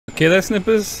okay there,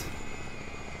 Snippers?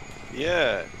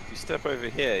 Yeah, if you step over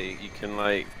here, you can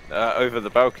like over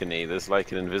the balcony. There's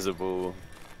like an invisible.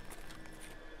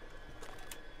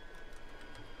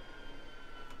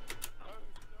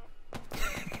 Oh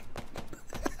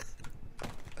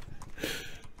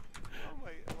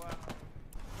my, wow.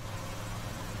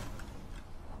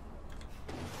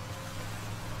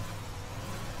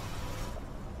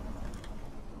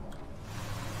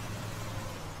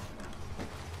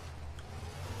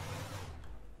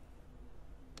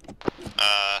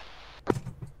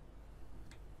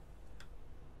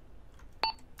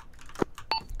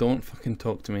 Don't fucking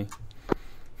talk to me.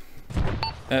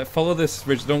 Follow this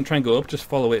ridge. Don't try and go up. Just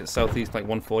follow it southeast, like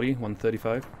 140,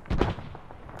 135.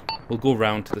 We'll go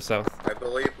round to the south. I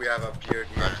believe we have a PRD.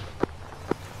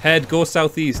 Head, go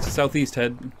southeast. Southeast,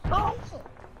 head. Oh.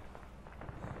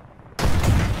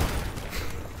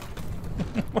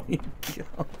 Oh my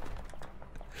god.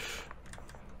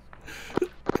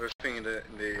 We're speaking in the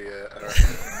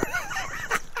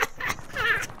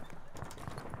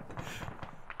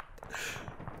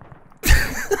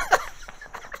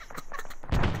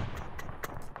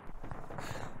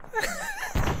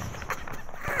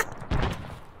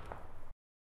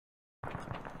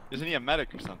Isn't he a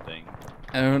medic or something?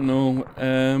 I don't know.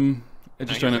 I'm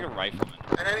just trying like to. a rifleman.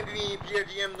 and enemy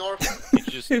PRDM north. You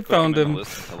just He click found him in him. the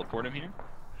list and teleport him here.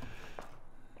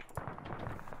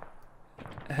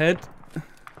 Head.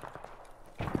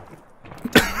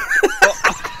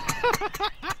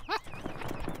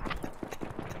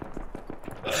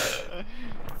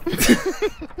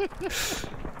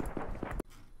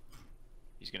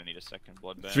 He's gonna need a second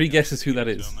blood bag. 3 guesses who that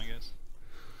Give it to is. him, I guess.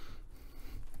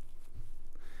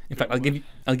 In fact, I'll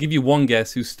give you one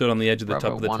guess who stood on the edge of the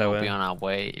top of the 1 tower. will be on our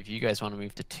way. If you guys want to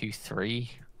move to 2-3,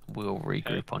 we'll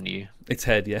regroup on you. It's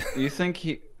Head, yeah. Do you think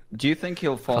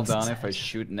he'll fall Constant down if I head.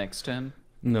 shoot next to him?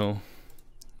 No.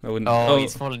 I wouldn't. Oh,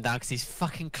 he's fallen down because he's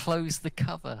fucking closed the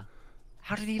cover.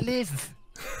 How did he live?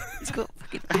 He's got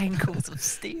fucking ankles of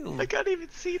steel. I can't even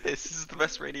see this. This is the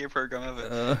best radio program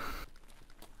ever.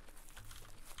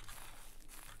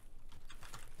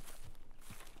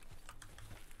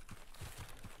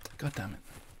 God damn it.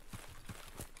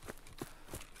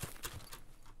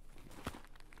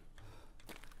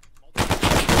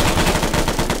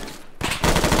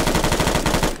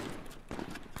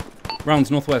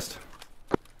 Rounds northwest.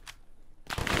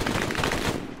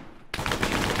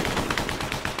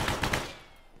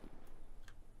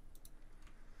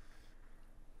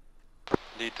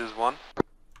 Lead is 1.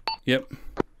 Yep.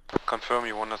 Confirm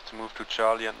you want us to move to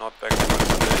Charlie and not back to base.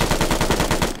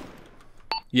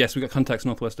 Yes, we got contacts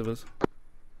northwest of us.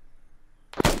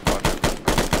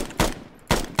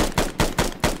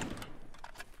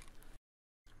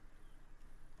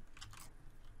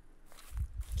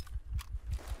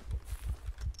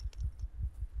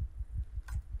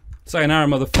 Sayonara,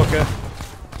 motherfucker.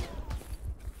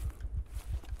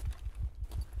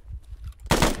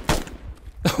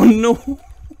 Oh no!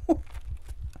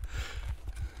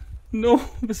 No,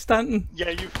 we're Stanton. Yeah,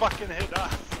 you fucking hit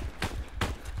us.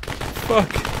 Fuck.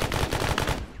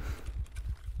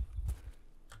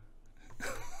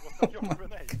 What's your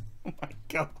grenade? Oh my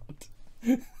god.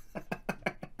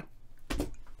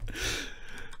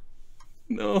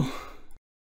 No.